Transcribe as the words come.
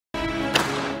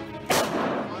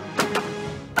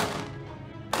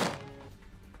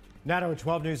Now to a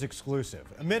 12 News exclusive.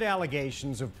 Amid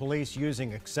allegations of police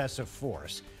using excessive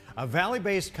force, a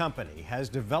Valley-based company has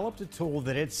developed a tool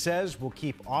that it says will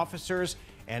keep officers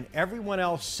and everyone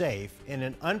else safe in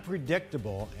an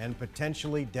unpredictable and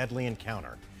potentially deadly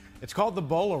encounter. It's called the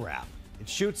Bola wrap. It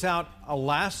shoots out a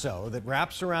lasso that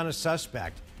wraps around a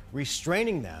suspect,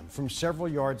 restraining them from several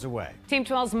yards away. Team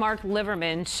 12's Mark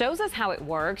Liverman shows us how it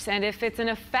works and if it's an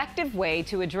effective way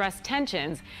to address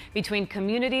tensions between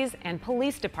communities and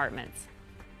police departments.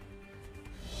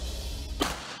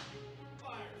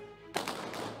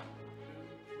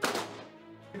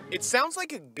 It sounds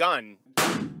like a gun,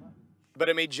 but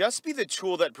it may just be the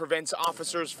tool that prevents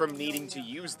officers from needing to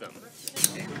use them.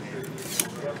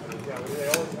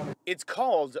 It's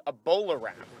called a Bola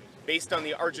wrap, based on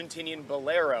the Argentinian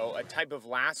bolero, a type of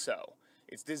lasso.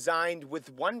 It's designed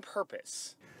with one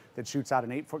purpose. That shoots out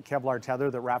an 8-foot Kevlar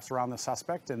tether that wraps around the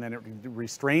suspect, and then it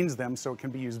restrains them so it can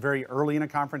be used very early in a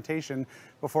confrontation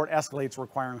before it escalates,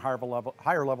 requiring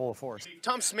higher level of force.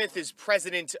 Tom Smith is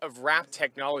president of Wrap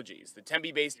Technologies, the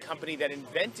Tempe-based company that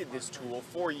invented this tool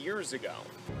 4 years ago.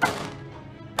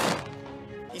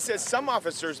 He says some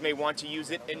officers may want to use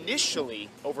it initially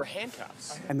over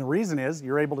handcuffs. And the reason is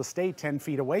you're able to stay 10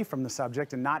 feet away from the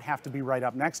subject and not have to be right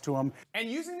up next to him.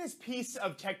 And using this piece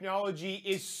of technology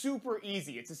is super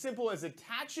easy. It's as simple as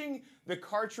attaching the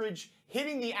cartridge,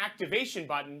 hitting the activation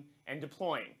button, and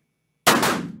deploying.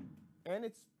 And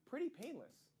it's pretty painless.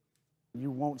 You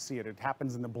won't see it. It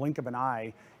happens in the blink of an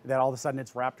eye that all of a sudden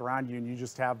it's wrapped around you and you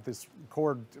just have this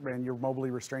cord and you're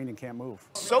mobily restrained and can't move.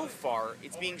 So far,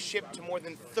 it's being shipped to more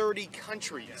than 30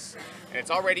 countries, and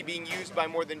it's already being used by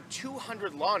more than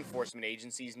 200 law enforcement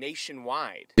agencies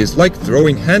nationwide. It's like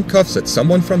throwing handcuffs at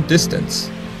someone from distance.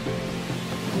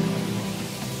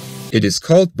 It is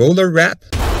called Bola wrap.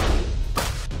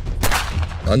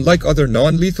 Unlike other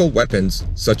non-lethal weapons,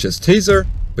 such as taser,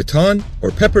 baton,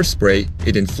 or pepper spray,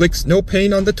 it inflicts no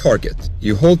pain on the target.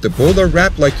 You hold the Bola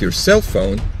wrap like your cell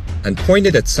phone and point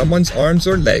it at someone's arms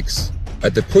or legs.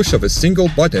 At the push of a single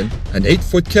button, an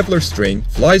 8-foot Kevlar string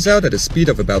flies out at a speed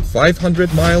of about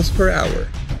 500 miles per hour.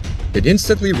 It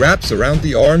instantly wraps around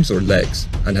the arms or legs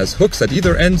and has hooks at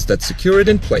either ends that secure it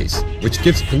in place, which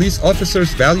gives police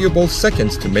officers valuable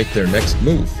seconds to make their next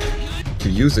move. To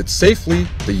use it safely,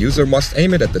 the user must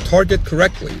aim it at the target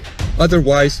correctly.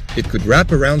 Otherwise, it could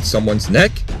wrap around someone's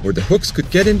neck or the hooks could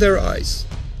get in their eyes.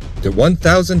 The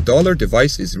 $1,000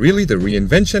 device is really the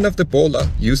reinvention of the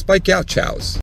Bola used by gauchos.